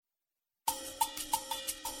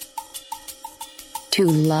To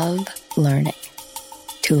love learning.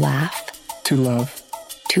 To laugh. To love.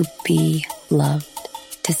 To be loved.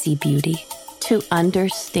 To see beauty. To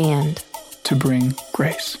understand. To bring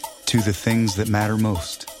grace. To the things that matter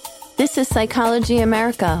most. This is Psychology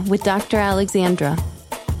America with Dr. Alexandra.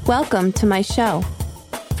 Welcome to my show.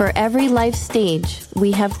 For every life stage,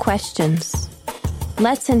 we have questions.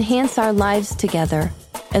 Let's enhance our lives together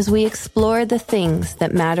as we explore the things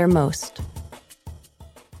that matter most.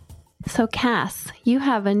 So, Cass, you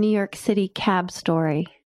have a New York City cab story.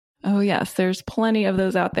 Oh, yes. There's plenty of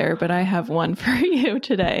those out there, but I have one for you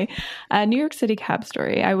today. A New York City cab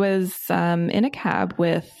story. I was in a cab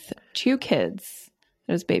with two kids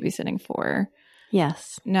I was babysitting for.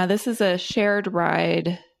 Yes. Now, this is a shared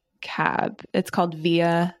ride cab. It's called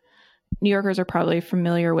Via. New Yorkers are probably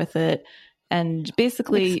familiar with it. And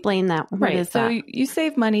basically... Explain that. What is so that? you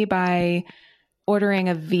save money by ordering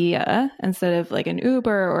a Via instead of like an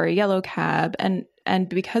Uber or a yellow cab. And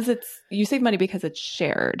because you save money because it's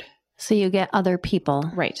shared. So you get other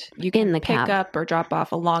people. Right. You can in the pick cab. up or drop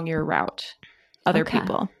off along your route other Okay.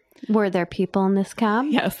 people. Were there people in this cab?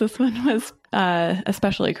 Yes, this one was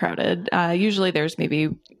especially crowded. Usually there's maybe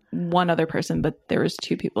one other person, but there was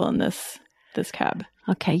two people in this cab.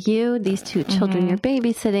 Okay, you, these two children you're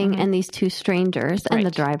babysitting, and these two strangers, and Right.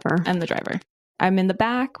 the driver. And the driver. I'm in the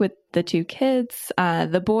back with the two kids.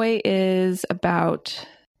 The boy is about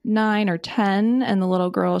 9 or 10, and the little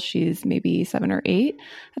girl, she's maybe 7 or 8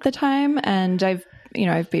 at the time. And I've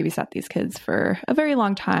babysat these kids for a very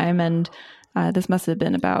long time, and this must have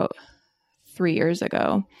been about 3 years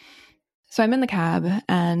ago. So I'm in the cab,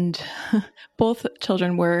 and both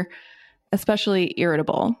children were especially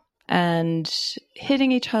irritable and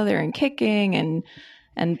hitting each other and kicking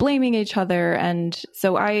and blaming each other. And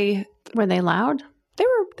so Were they loud? They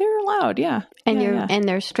were loud, yeah. And Yeah, yeah. and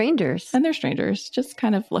they're strangers. And they're strangers, just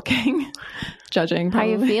kind of looking, judging. How are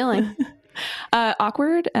you probably. feeling?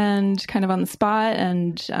 Awkward and kind of on the spot,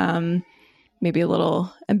 and maybe a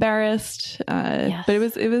little embarrassed. Yes. But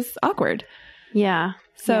it was awkward. Yeah.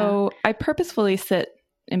 So I purposefully sit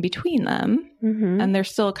in between them, and they're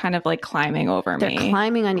still kind of like climbing over They're me.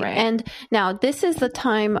 climbing on you. Right. And now this is the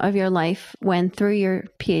time of your life when through your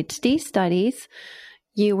PhD studies,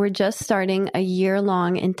 you were just starting a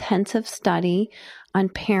year-long intensive study on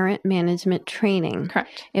parent management training.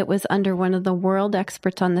 Correct. It was under one of the world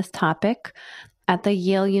experts on this topic at the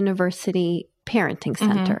Yale University Parenting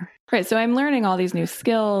Center. Right. So I'm learning all these new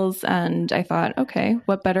skills, and I thought, okay,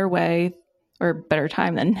 what better way or better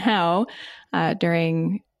time than now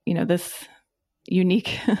during, this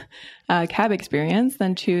unique cab experience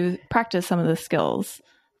than to practice some of the skills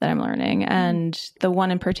that I'm learning. And the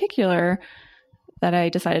one in particular that I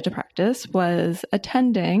decided to practice was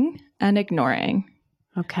attending and ignoring.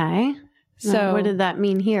 Okay. So Now, what did that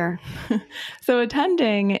mean here? So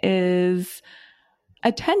attending is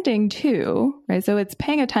attending to, right? So it's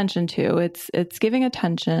paying attention to, it's giving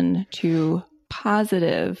attention to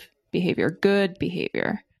positive behavior, good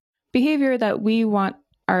behavior that we want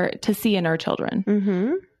to see in our children.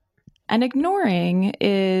 Mm-hmm. And ignoring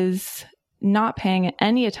is not paying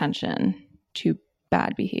any attention to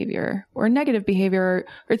bad behavior or negative behavior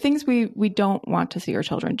or things we don't want to see our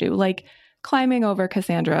children do, like climbing over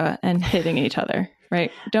Cassandra and hitting each other, right?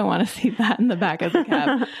 Don't want to see that in the back of the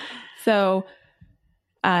cab. So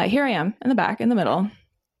here I am in the back, in the middle.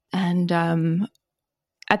 And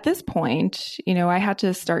at this point, I had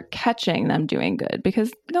to start catching them doing good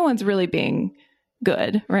because no one's really being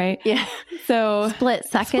good, right? Yeah. So Split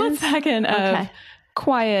second of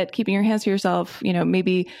quiet, keeping your hands to yourself,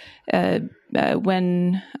 maybe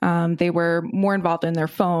when they were more involved in their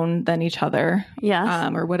phone than each other,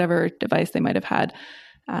 Yes. or whatever device they might have had,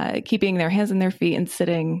 keeping their hands and their feet and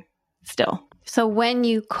sitting still. So when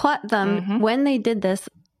you caught them, when they did this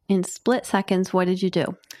in split seconds, what did you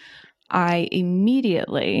do? I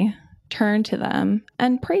immediately turned to them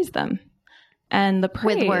and praised them. And the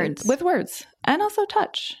praise with words and also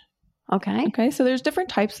touch. Okay. Okay. So there's different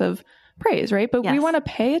types of praise, right? But we Yes. want to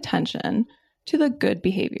pay attention to the good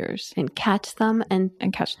behaviors And catch them and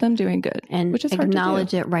catch them doing good, which is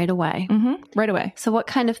acknowledge it right away. Right away. So what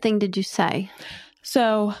kind of thing did you say?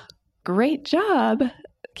 So great job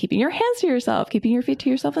keeping your hands to yourself, keeping your feet to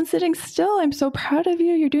yourself and sitting still. I'm so proud of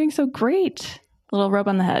you. You're doing so great. A little rub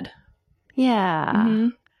on the head. Yeah.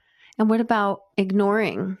 And what about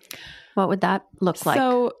ignoring? What would that look like?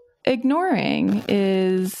 So ignoring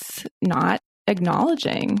is not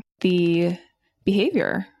acknowledging the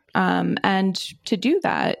behavior. And to do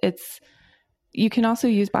that, you can also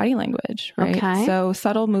use body language, right? Okay. So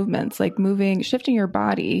subtle movements like shifting your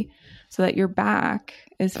body so that your back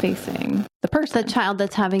is facing the person. The child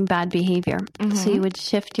that's having bad behavior. So you would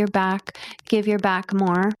shift your back, give your back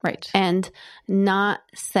more. Right. And not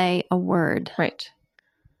say a word. Right.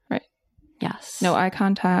 Right. Yes. No eye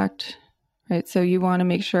contact. Right. So you want to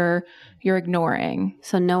make sure you're ignoring.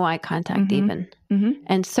 So no eye contact even.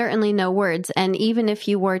 And certainly no words. And even if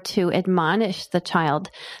you were to admonish the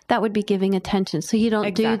child, that would be giving attention. So you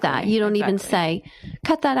don't do that. You don't even say,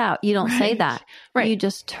 cut that out. You don't say that. Right. You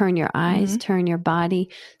just turn your eyes, turn your body,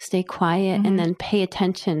 stay quiet, and then pay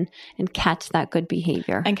attention and catch that good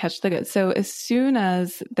behavior. And catch the good. So as soon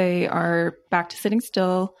as they are back to sitting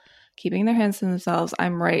still, keeping their hands to themselves,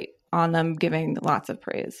 I'm right on them, giving lots of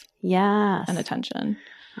praise. Yes. And attention.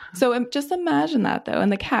 So just imagine that though, in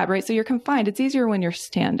the cab, right? So you're confined. It's easier when you're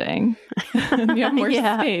standing. You have more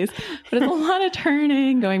space, but it's a lot of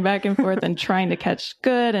turning, going back and forth and trying to catch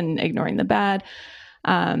good and ignoring the bad.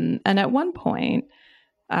 And at one point,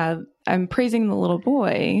 I'm praising the little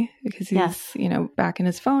boy because he's, back in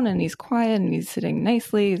his phone and he's quiet and he's sitting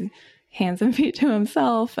nicely, hands and feet to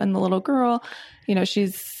himself. And the little girl,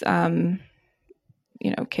 she's,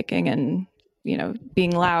 kicking and,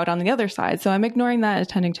 being loud on the other side. So I'm ignoring that,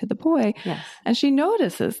 attending to the boy. Yes. And she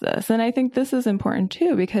notices this. And I think this is important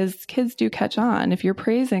too, because kids do catch on if you're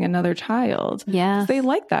praising another child. Yes. They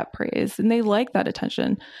like that praise and they like that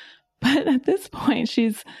attention. But at this point,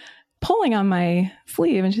 she's pulling on my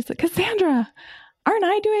sleeve and she's like, Cassandra, aren't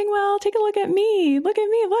I doing well? Take a look at me. Look at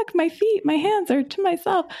me. Look, my feet, my hands are to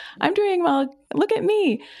myself. I'm doing well. Look at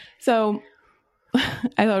me. So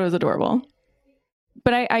I thought it was adorable.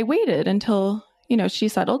 But I waited until, she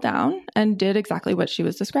settled down and did exactly what she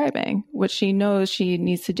was describing, what she knows she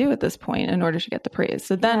needs to do at this point in order to get the praise.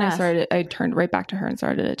 So then I turned right back to her and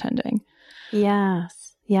started attending.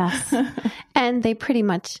 Yes. Yes. And they pretty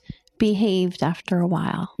much behaved after a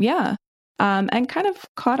while. Yeah. And kind of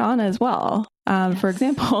caught on as well. For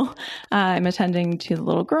example, I'm attending to the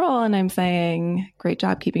little girl and I'm saying, great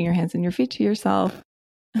job keeping your hands and your feet to yourself.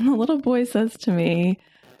 And the little boy says to me,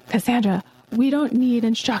 Cassandra, we don't need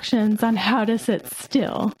instructions on how to sit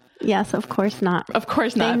still. Yes, of course not. Of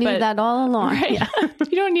course not. They knew that all along. Right? Yeah.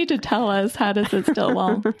 You don't need to tell us how to sit still.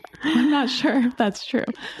 Well, I'm not sure if that's true.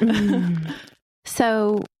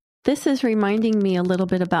 So this is reminding me a little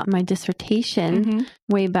bit about my dissertation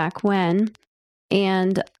way back when.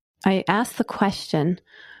 And I asked the question,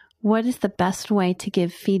 what is the best way to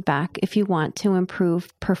give feedback if you want to improve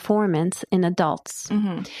performance in adults?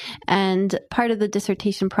 And part of the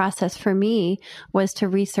dissertation process for me was to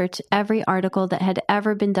research every article that had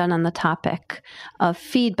ever been done on the topic of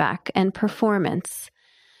feedback and performance.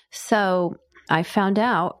 So I found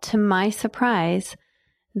out, to my surprise,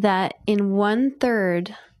 that in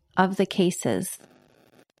 1/3 of the cases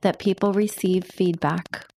that people receive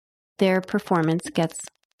feedback, their performance gets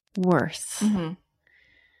worse.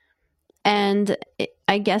 And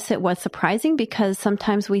I guess it was surprising because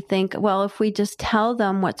sometimes we think, well, if we just tell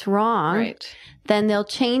them what's wrong, then they'll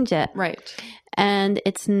change it. Right. And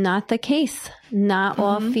it's not the case. Not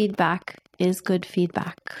all feedback is good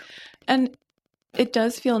feedback. And it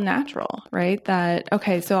does feel natural, right? That,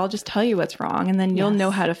 okay, so I'll just tell you what's wrong and then you'll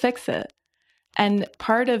know how to fix it. And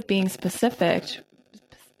part of being specific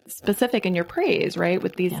in your praise, right,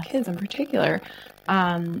 with these kids in particular,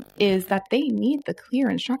 is that they need the clear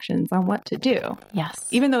instructions on what to do. Yes.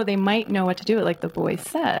 Even though they might know what to do, like the boy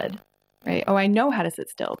said, right? Oh, I know how to sit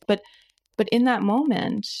still. But in that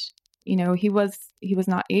moment, he was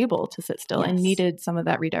not able to sit still and needed some of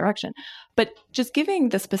that redirection. But just giving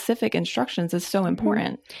the specific instructions is so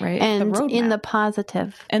important, right? And in the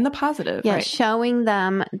positive. In the positive, yeah, right. Showing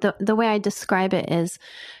them, the way I describe it is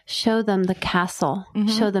show them the castle.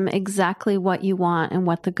 Show them exactly what you want and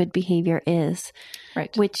what the good behavior is.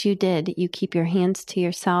 Right. Which you did. You keep your hands to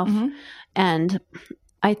yourself. And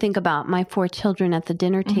I think about my 4 children at the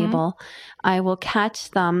dinner table. I will catch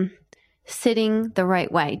them sitting the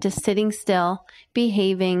right way, just sitting still,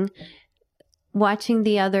 behaving, watching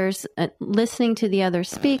the others, listening to the others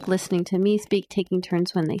speak, listening to me speak, taking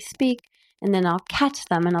turns when they speak. And then I'll catch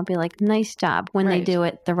them and I'll be like, nice job when they do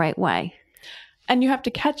it the right way. And you have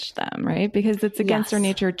to catch them, right? Because it's against our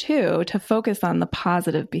nature too, to focus on the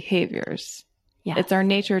positive behaviors. Yes. It's our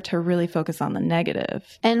nature to really focus on the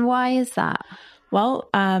negative. And why is that? Well,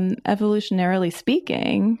 evolutionarily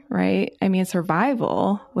speaking, right? I mean,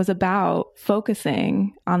 survival was about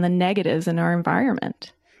focusing on the negatives in our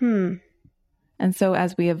environment. And so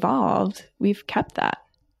as we evolved, we've kept that,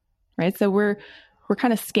 right? So we're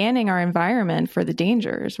kind of scanning our environment for the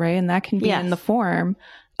dangers, right? And that can be in the form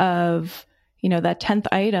of, that 10th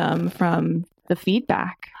item from the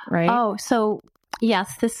feedback, right? Oh, so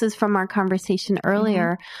Yes, this is from our conversation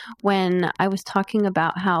earlier when I was talking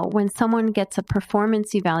about how when someone gets a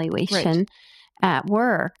performance evaluation at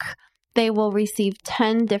work, they will receive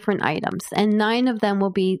 10 different items, and 9 of them will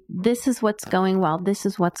be, this is what's going well, this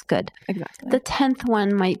is what's good. Exactly. The 10th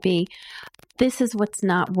one might be, this is what's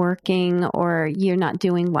not working or you're not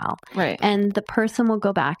doing well. Right. And the person will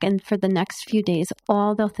go back, and for the next few days,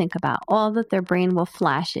 all they'll think about, all that their brain will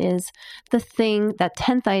flash is the thing, that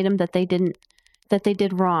 10th item that they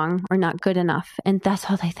did wrong or not good enough. And that's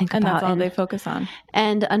all they think and about. That's all they focus on.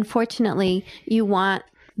 And unfortunately, you want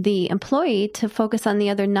the employee to focus on the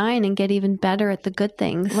other 9 and get even better at the good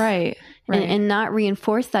things. Right. And not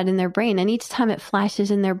reinforce that in their brain. And each time it flashes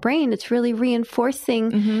in their brain, it's really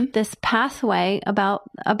reinforcing this pathway about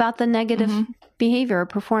the negative behavior or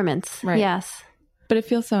performance. Right. Yes. But it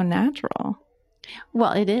feels so natural.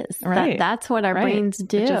 Well, it is. Right. That's what our brains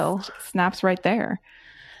do. It just snaps right there.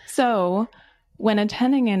 So when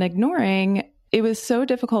attending and ignoring, it was so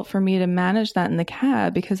difficult for me to manage that in the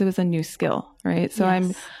cab because it was a new skill, right? So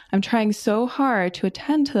Yes. I'm trying so hard to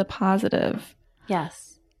attend to the positive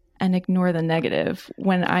Yes. and ignore the negative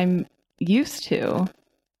when I'm used to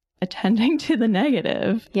attending to the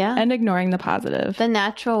negative Yeah. and ignoring the positive. The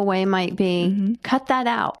natural way might be cut that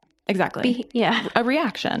out. Exactly. Yeah. A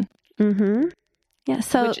reaction, Mm-hmm. Yeah.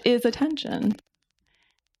 So which is attention.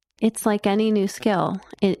 it's like any new skill.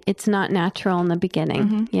 It's not natural in the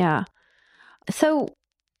beginning. Yeah. So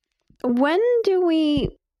when do we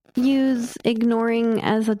use ignoring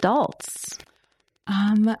as adults?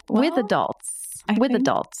 With adults.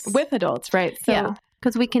 With adults, right? So, yeah.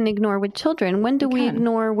 Because we can ignore with children. When do we can.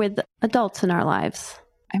 ignore with adults in our lives?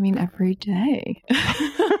 I mean, every day.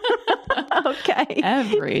 Okay.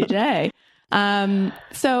 Every day.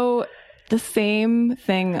 So the same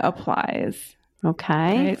thing applies.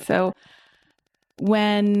 Okay. Right? So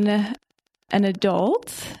when an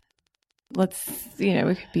adult, it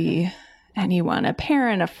could be anyone, a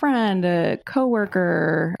parent, a friend, a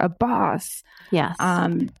coworker, a boss, Yes.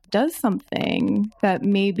 does something that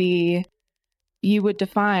maybe you would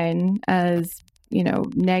define as,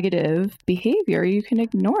 negative behavior, you can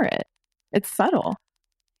ignore it. It's subtle.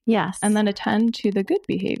 Yes. And then attend to the good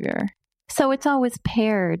behavior. So it's always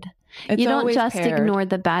paired. You don't just ignore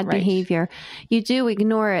the bad behavior. You do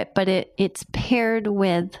ignore it, but it's paired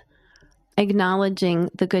with acknowledging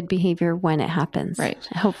the good behavior when it happens. Right.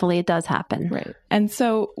 Hopefully it does happen. Right. And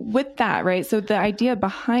so with that, right, so the idea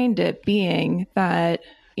behind it being that,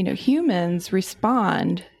 humans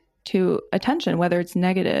respond to attention, whether it's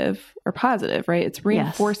negative or positive, right? It's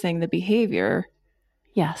reinforcing the behavior.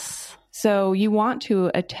 Yes. So you want to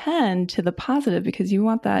attend to the positive because you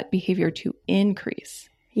want that behavior to increase.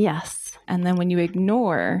 Yes. And then when you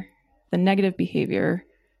ignore the negative behavior,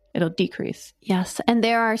 it'll decrease. Yes. And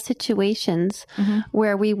there are situations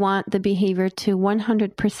where we want the behavior to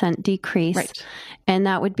 100% decrease. Right. And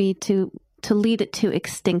that would be to lead it to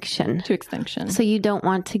extinction. So you don't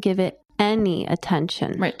want to give it any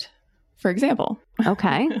attention. Right. For example.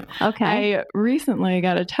 Okay. I recently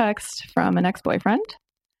got a text from an ex-boyfriend.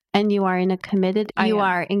 And you are you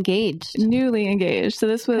are engaged. Newly engaged. So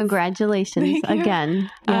this was... Congratulations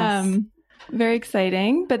again. Yes. Very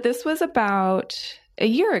exciting. But this was about a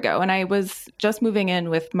year ago, and I was just moving in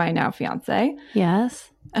with my now fiance. Yes.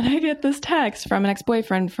 And I get this text from an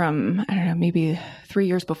ex-boyfriend from, I don't know, maybe 3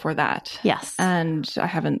 years before that. Yes. And I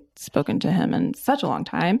haven't spoken to him in such a long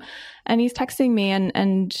time. And he's texting me, and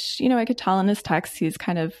I could tell in his text he's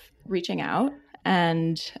kind of reaching out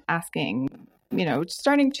and asking,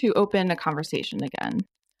 starting to open a conversation again.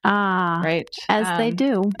 Ah. Right. As they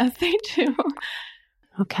do. As they do.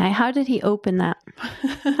 Okay. How did he open that?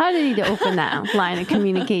 How did he open that line of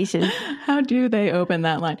communication? How do they open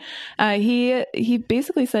that line? He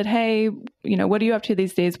basically said, hey, what are you up to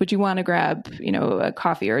these days? Would you want to grab, a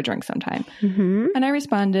coffee or a drink sometime? Mm-hmm. And I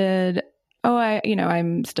responded,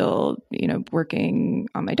 I'm still, working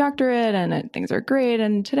on my doctorate and things are great.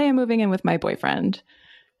 And today I'm moving in with my boyfriend.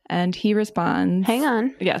 And he responds, hang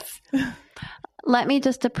on. Yes. Let me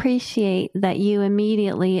just appreciate that you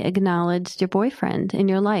immediately acknowledged your boyfriend in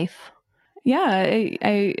your life. Yeah,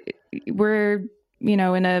 we're,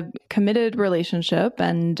 in a committed relationship,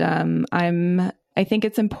 and I think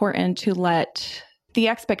it's important to let the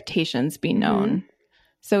expectations be known.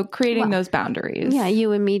 So creating those boundaries. Yeah,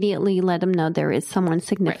 you immediately let him know there is someone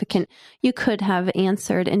significant. Right. You could have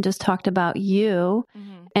answered and just talked about you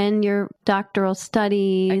and your doctoral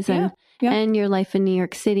studies and your life in New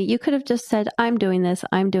York City. You could have just said, I'm doing this,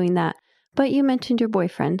 I'm doing that. But you mentioned your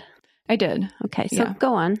boyfriend. I did. Okay, so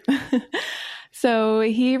go on. So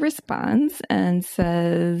he responds and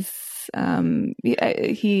says,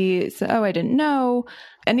 he said, "Oh, I didn't know."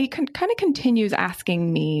 And he kind of continues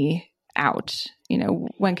asking me out,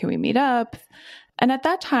 when can we meet up? And at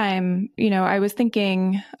that time, I was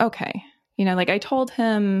thinking, okay, like I told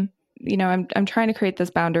him, I'm trying to create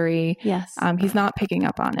this boundary. Yes. He's not picking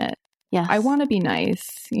up on it. Yes. I want to be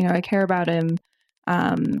nice. I care about him.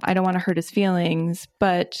 I don't want to hurt his feelings,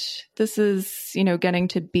 but this is, getting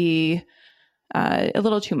to be a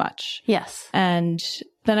little too much. Yes. And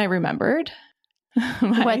then I remembered.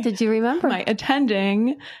 What did you remember? My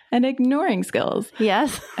attending and ignoring skills.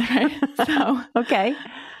 Yes. Right? So, okay.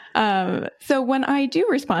 So when I do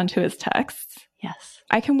respond to his texts, yes,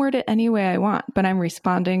 I can word it any way I want, but I'm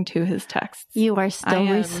responding to his texts. You are still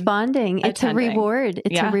responding. It's attending. A reward.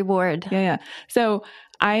 It's a reward. Yeah. So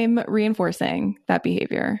I'm reinforcing that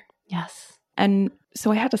behavior. Yes. And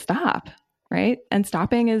so I had to stop, right? And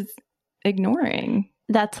stopping is ignoring.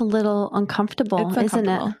 That's a little uncomfortable, isn't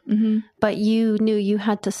it? Mm-hmm. But you knew you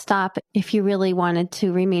had to stop if you really wanted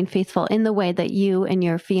to remain faithful in the way that you and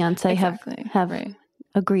your fiance have right.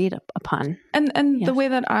 agreed upon. And the way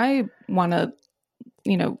that I want to,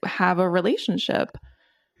 have a relationship.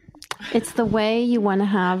 It's the way you want to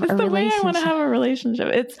have a relationship. It's the way I want to have a relationship.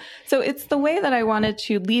 It's the way that I wanted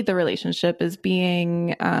to lead the relationship is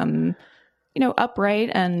being, upright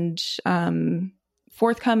and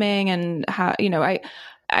forthcoming, and how,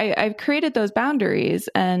 I've created those boundaries,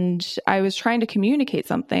 and I was trying to communicate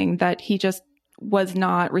something that he just was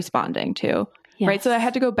not responding to. Yes. Right. So I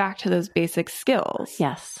had to go back to those basic skills.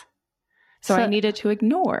 Yes. So I needed to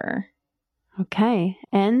ignore. Okay.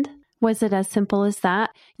 And was it as simple as that?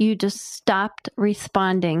 You just stopped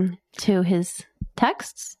responding to his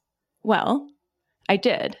texts? Well, I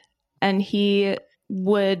did. And he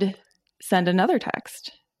would send another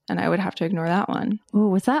text, and I would have to ignore that one. Oh,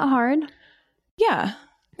 was that hard? Yeah,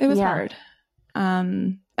 it was hard.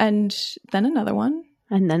 And then another one.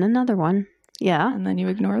 And then another one. Yeah. And then you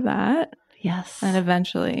ignore that. Yes. And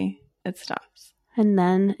eventually it stops. And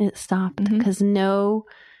then it stopped because no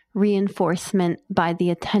reinforcement by the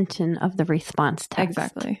attention of the response text.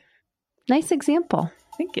 Exactly. Nice example.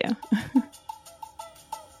 Thank you.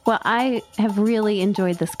 Well, I have really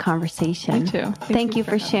enjoyed this conversation. Me too. Thank you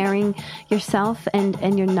for sharing yourself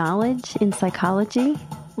and your knowledge in psychology.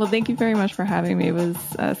 Well, thank you very much for having me. It was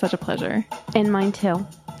such a pleasure. And mine too.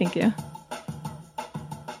 Thank you.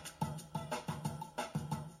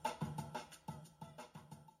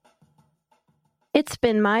 It's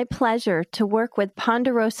been my pleasure to work with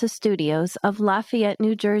Ponderosa Studios of Lafayette,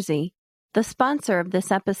 New Jersey, the sponsor of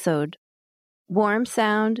this episode. Warm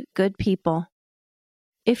sound, good people.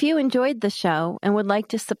 If you enjoyed the show and would like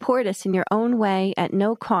to support us in your own way at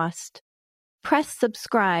no cost, press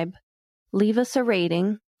subscribe, leave us a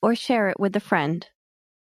rating, or share it with a friend.